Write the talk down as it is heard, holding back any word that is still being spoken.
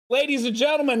Ladies and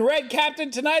gentlemen, Red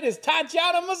Captain tonight is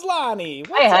Tatiana Maslany.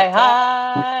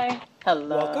 Hi.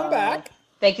 Hello. Welcome back.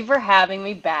 Thank you for having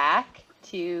me back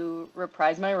to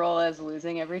reprise my role as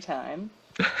losing every time.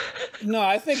 No,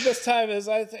 I think this time is.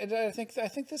 I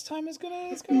think this time is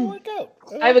gonna work out.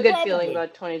 I have a good feeling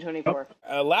about 2024.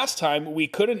 Last time we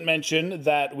couldn't mention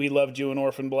that we loved you in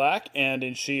Orphan Black and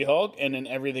in She-Hulk and in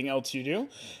everything else you do,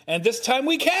 and this time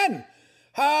we can.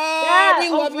 We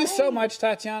love you so much,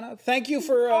 Tatiana. Thank you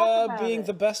for being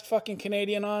the best fucking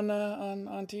Canadian on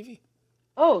TV.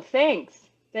 Oh, thanks.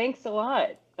 Thanks a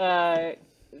lot.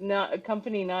 Not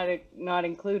company not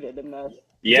included in this.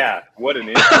 Yeah, what an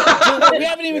intro. We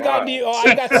haven't even gotten to you. Oh,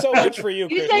 I got so much for you,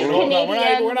 You Kristian. said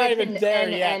Canadian We're not even there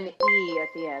yet. And E at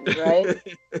the end, right?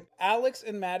 Alex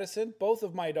and Madison, both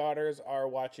of my daughters, are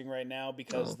watching right now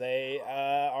because they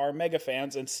are mega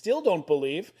fans and still don't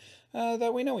believe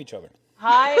that we know each other.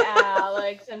 Hi,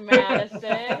 Alex and Madison.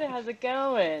 How's it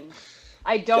going?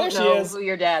 I don't know who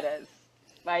your dad is.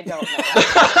 I don't know.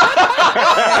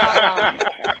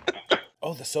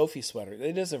 Oh, the Sophie sweater.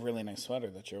 It is a really nice sweater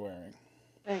that you're wearing.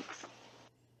 Thanks.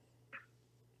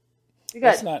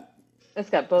 It's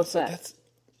got both sides.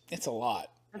 It's a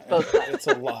lot. That's both sides. It's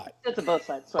a lot. It's a both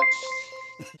sides sweater.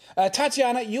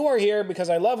 Tatiana, you are here because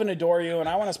I love and adore you, and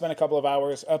I want to spend a couple of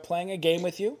hours playing a game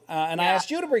with you. I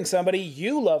asked you to bring somebody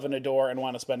you love and adore and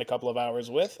want to spend a couple of hours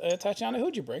with. Tatiana,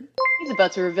 who'd you bring? He's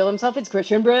about to reveal himself. It's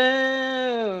Kristian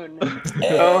Bruun.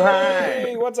 Hey, oh,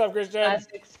 hi. What's up, Kristian?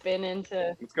 Classic spin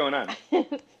into... What's going on?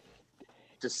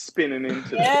 Just spinning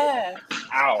into... Yeah.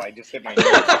 Ow, I just hit my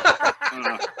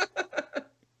head.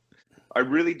 I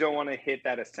really don't want to hit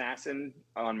that assassin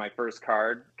on my first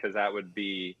card, because that would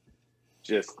be...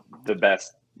 just the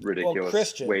best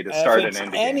ridiculous way to start an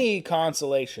ending. Any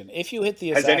consolation, if you hit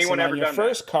the assassin on your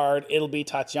first card, it'll be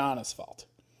Tatiana's fault.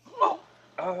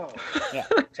 Oh, yeah.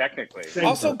 Technically.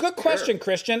 Also, good question,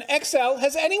 Kristian. XL,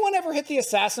 has anyone ever hit the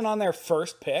assassin on their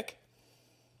first pick?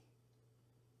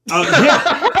 Yeah.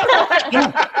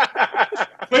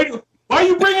 Wait, why are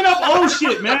you bringing up old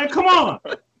shit, man? Come on.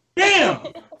 Damn.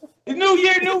 It's new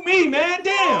year, new me, man.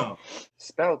 Damn.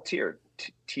 Spell tear.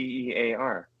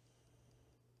 T-E-A-R.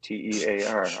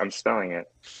 T-E-A-R. I'm spelling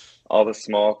it. All the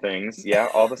small things. Yeah,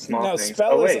 all the small things. No,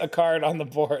 spell is a card on the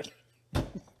board.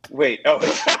 Wait. Oh.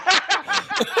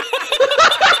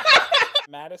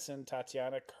 Madison,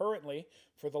 Tatiana, currently,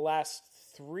 for the last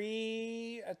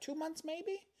 2 months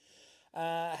maybe,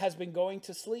 has been going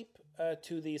to sleep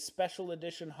to the special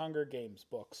edition Hunger Games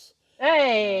books.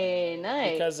 Hey,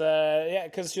 nice.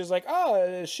 Because she was like,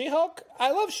 oh, She-Hulk?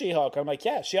 I love She-Hulk. I'm like,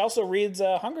 yeah. She also reads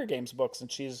Hunger Games books,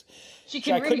 and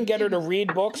I couldn't get her to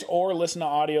read books or listen to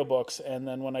audiobooks. And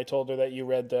then when I told her that you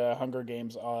read the Hunger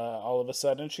Games, all of a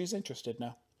sudden she's interested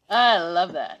now. I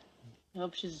love that. I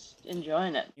hope she's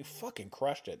enjoying it. You fucking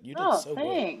crushed it. You did so good.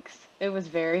 Thanks. It was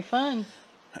very fun.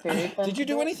 Did you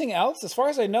do anything else? As far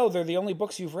as I know, they're the only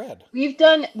books you've read.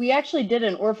 We actually did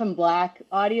an Orphan Black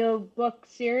audiobook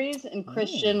series, and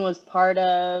Kristian was part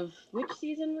of... Which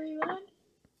season were you on?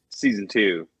 Season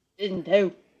 2. Season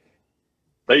 2.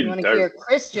 You want to hear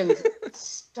Kristian's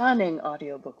stunning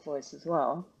audiobook voice as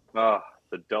well. Oh,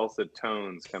 the dulcet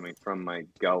tones coming from my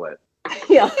gullet.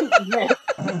 Yeah.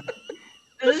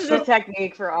 This is a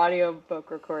technique for audiobook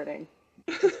recording.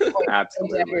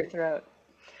 Absolutely. Into your throat.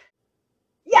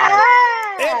 Yeah!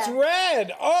 It's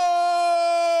red!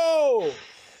 Oh!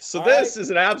 So this is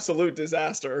an absolute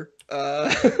disaster.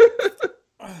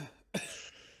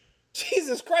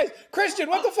 Jesus Christ. Kristian,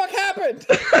 what the fuck happened?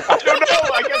 I don't know.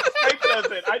 I guess Skype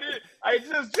does it. I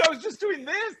was just doing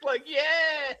this, like,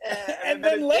 yeah. And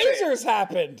then lasers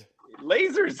happened.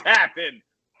 Lasers happened.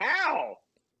 How?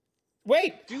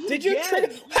 Wait, did you trigger?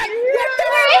 What the hell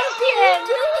are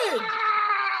you doing?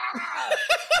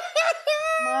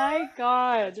 My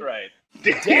God. That's right.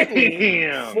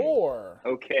 Damn. 4.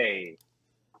 Okay.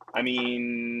 I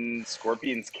mean,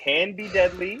 scorpions can be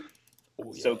deadly.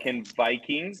 Oh, yeah. So can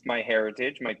Vikings, my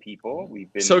heritage, my people.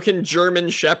 So can German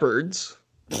shepherds.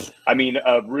 I mean,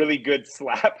 a really good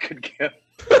slap could kill.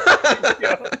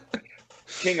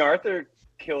 King Arthur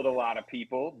killed a lot of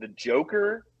people. The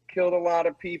Joker killed a lot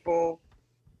of people.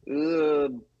 Boy,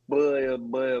 oh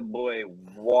boy, oh boy.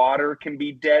 Water can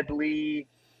be deadly.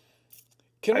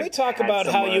 Can we talk about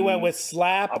how you went with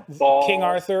slap, King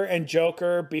Arthur, and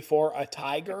Joker before a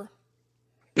tiger?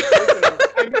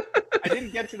 I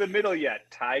didn't get to the middle yet.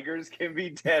 Tigers can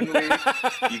be deadly.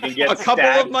 You can get a couple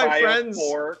of my friends.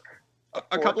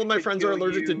 A couple of my friends are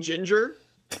allergic to ginger.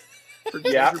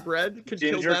 Gingerbread could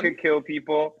kill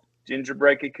people.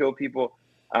 Gingerbread could kill people.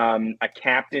 A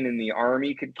captain in the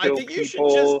army could kill I think you people.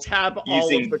 should just tab all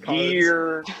Using of the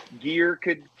cards. gear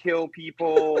could kill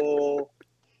people.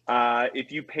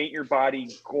 If you paint your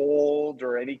body gold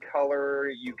or any color,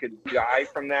 you could die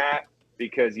from that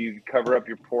because you cover up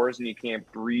your pores and you can't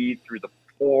breathe through the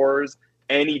pores.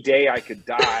 Any day I could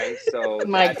die, so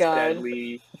that's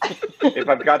deadly. If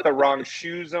I've got the wrong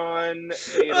shoes on,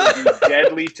 it'll be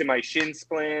deadly to my shin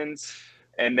splints.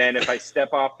 And then if I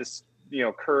step off the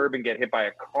curb and get hit by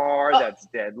a car, that's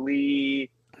deadly.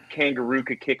 Kangaroo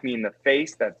could kick me in the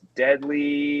face, that's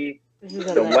deadly.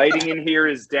 The lighting in here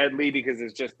is deadly because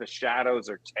it's just the shadows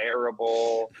are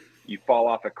terrible. You fall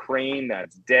off a crane,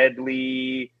 that's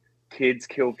deadly. Kids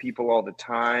kill people all the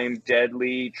time,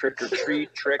 deadly. Trick or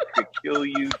treat, trick could kill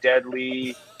you,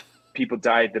 deadly. People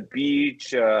die at the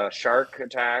beach, shark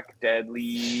attack,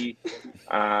 deadly. If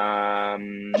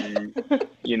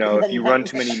you run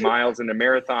too many miles in a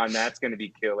marathon, that's going to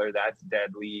be killer, that's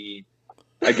deadly.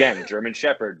 Again, German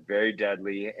Shepherd, very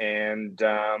deadly. And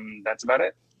that's about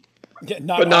it. Yeah,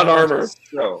 not armor.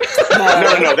 So,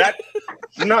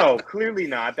 no, clearly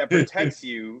not. That protects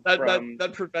you from...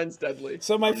 That prevents deadly.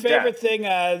 So my favorite thing,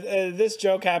 this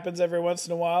joke happens every once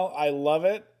in a while. I love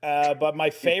it. But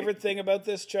my favorite thing about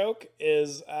this joke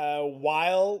is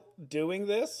while doing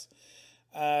this,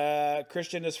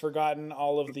 Kristian has forgotten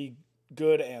all of the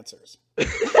good answers.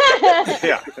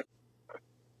 Yeah.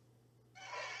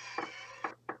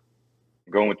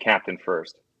 I'm going with Captain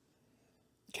first.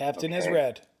 Captain is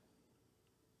red.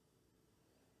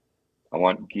 I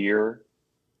want gear.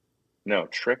 No,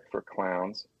 trick for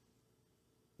clowns.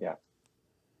 Yeah.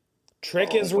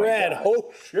 Trick is red. God.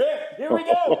 Oh, shit. Here we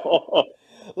go.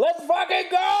 Let's fucking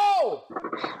go.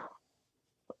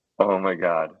 Oh, my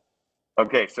God.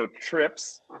 Okay, so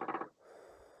trips,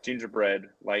 gingerbread,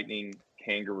 lightning,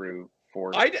 kangaroo,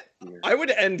 force. I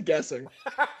would end guessing.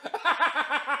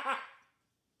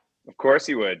 Of course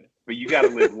you would. But you got to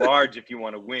live large if you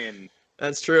want to win.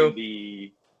 That's true.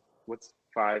 What's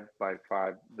 5 by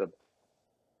 5? The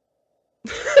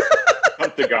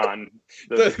Pentagon.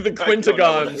 The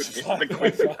Quintagon. The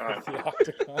Quintagon.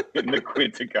 The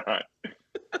Quintagon.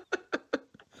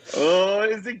 Oh,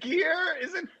 is it gear?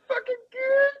 Is it fucking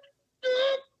gear?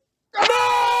 No!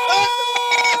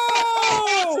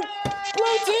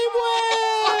 Blue team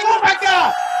wins! Oh my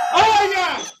God! Oh my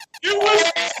God! It was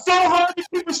so hard to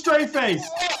keep a straight face.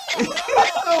 So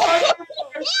hard to keep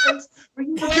a straight face. When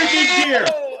you were picking gear.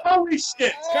 Holy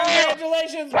shit!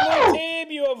 Congratulations, Blue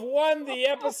Team! You have won the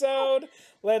episode.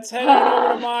 Let's head on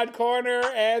over to Mod Corner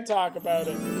and talk about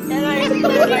it. And I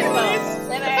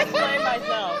explain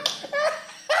myself.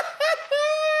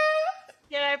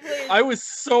 Can I please? I was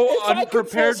so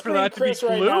unprepared for that to be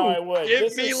right now, I would.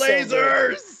 Give me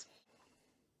lasers!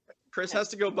 Chris has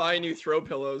to go buy new throw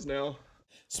pillows now.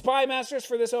 Spy Masters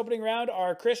for this opening round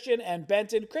are Kristian and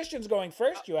Benton. Kristian's going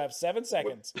first. You have 7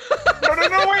 seconds. No,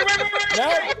 wait.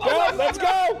 No, let's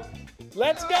go.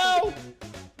 Let's go.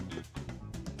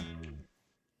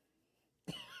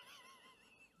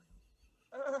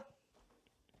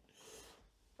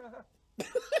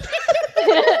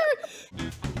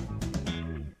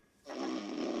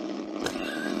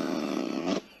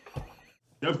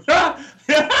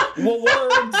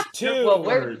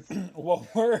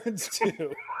 What words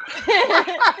too?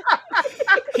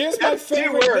 Here's my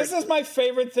favorite. This is my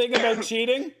favorite thing about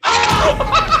cheating.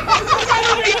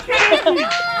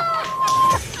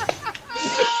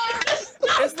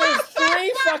 Is there's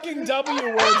 3 fucking W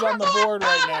words on the board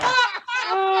right now.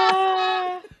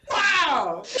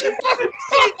 Wow! She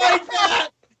like that!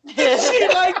 She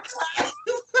like that!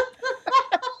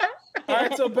 All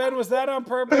right, so Ben, was that on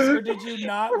purpose, or did you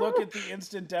not look at the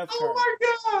instant death card?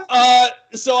 Oh my God!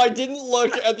 So I didn't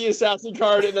look at the assassin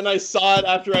card, and then I saw it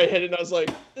after I hit it, and I was like,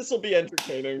 this will be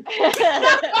entertaining.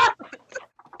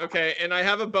 Okay, and I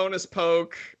have a bonus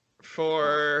poke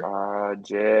for...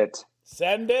 Jet.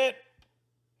 Send it.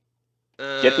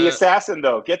 Get the assassin,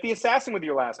 though. Get the assassin with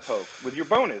your last poke, with your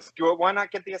bonus. Why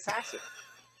not get the assassin?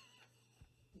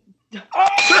 Oh,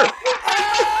 sure.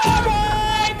 Oh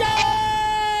my God!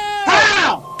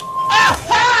 How?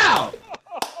 How?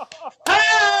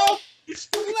 How? Let's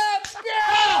go!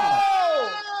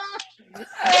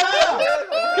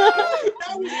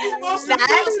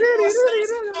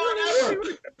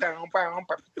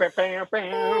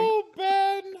 Oh,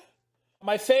 Ben.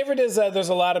 My favorite is there's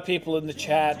a lot of people in the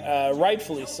chat,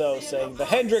 rightfully so, saying the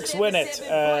Hendricks win it.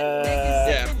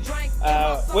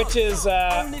 Which is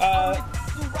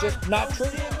just not true.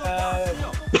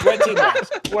 Red team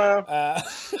lost. Well,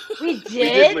 we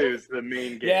did lose the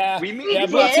main game. Yeah,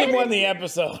 Blue team won the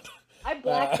episode. I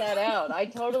blacked that out. I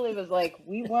totally was like,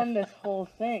 we won this whole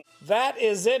thing. That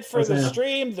is it for the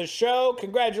stream, the show.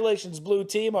 Congratulations, Blue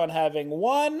Team, on having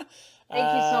won.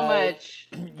 Thank you so much.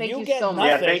 Thank you so much.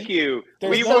 Yeah, thank you.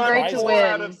 We won great to 4 win.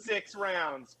 out of 6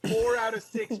 rounds. 4 out of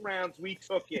 6 rounds, we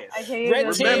took it.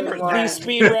 Red Team, the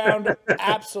speed round,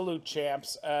 absolute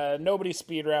champs. Nobody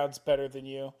speed rounds better than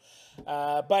you.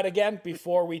 But again,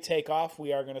 before we take off,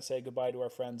 we are going to say goodbye to our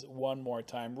friends one more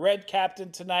time. Red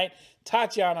Captain tonight,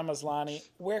 Tatiana Maslany.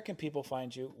 Where can people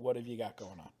find you? What have you got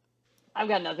going on? I've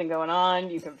got nothing going on.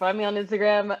 You can find me on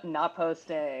Instagram, not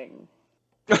posting.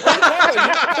 You put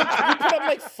up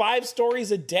like 5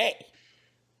 stories a day.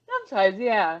 Sometimes,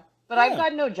 yeah. But I've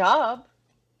got no job.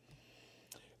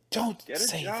 Don't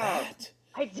say that.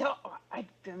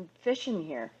 I'm fishing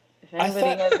here.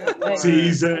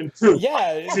 Season 2.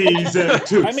 Yeah. Season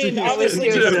 2. I mean, obviously,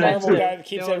 the Marvel guy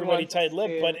keeps everybody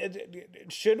tight-lipped, but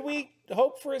should we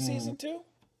hope for a season 2?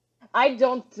 I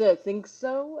don't think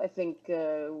so. I think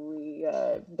we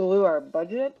blew our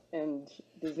budget, and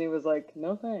Disney was like,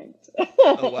 no thanks.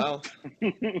 Oh, wow.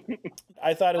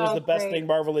 I thought it was the best thing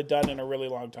Marvel had done in a really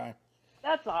long time.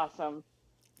 That's awesome.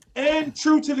 And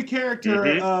true to the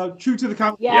character, true to the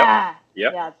comic. Yeah.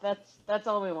 Yep. Yeah, that's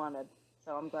all we wanted.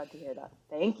 So I'm glad to hear that.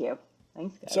 Thank you.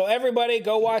 Thanks, guys. So everybody,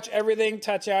 go watch everything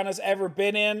Tatiana's ever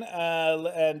been in,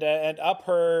 and up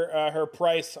her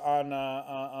price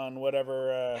on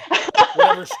whatever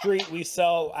street we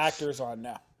sell actors on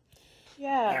now.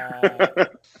 Yeah.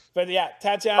 But yeah,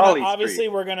 Tatiana, obviously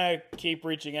we're gonna keep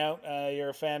reaching out. You're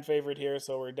a fan favorite here,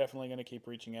 so we're definitely gonna keep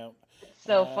reaching out.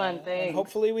 So fun, thanks. And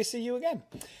hopefully we see you again.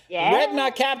 Yeah. Red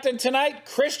Knot Captain tonight,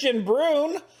 Kristian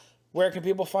Bruun. Where can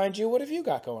people find you? What have you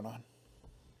got going on?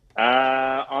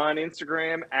 On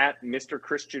Instagram at Mr.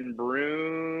 Kristian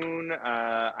Bruun.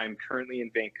 I'm currently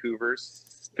in Vancouver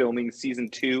filming season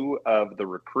 2 of The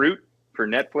Recruit for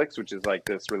Netflix, which is like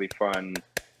this really fun,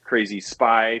 crazy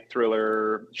spy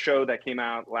thriller show that came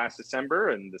out last December,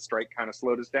 and the strike kind of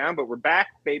slowed us down, but we're back,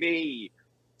 baby.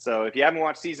 So if you haven't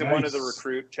watched season 1 of The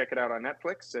Recruit, check it out on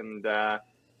Netflix, and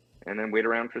then wait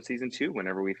around for season 2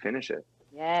 whenever we finish it.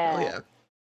 Yeah. Oh, yeah.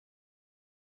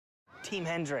 Team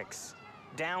Hendrix.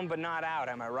 Down but not out,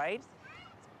 am I right?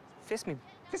 Fist me.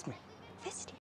 Fist me. Fist you.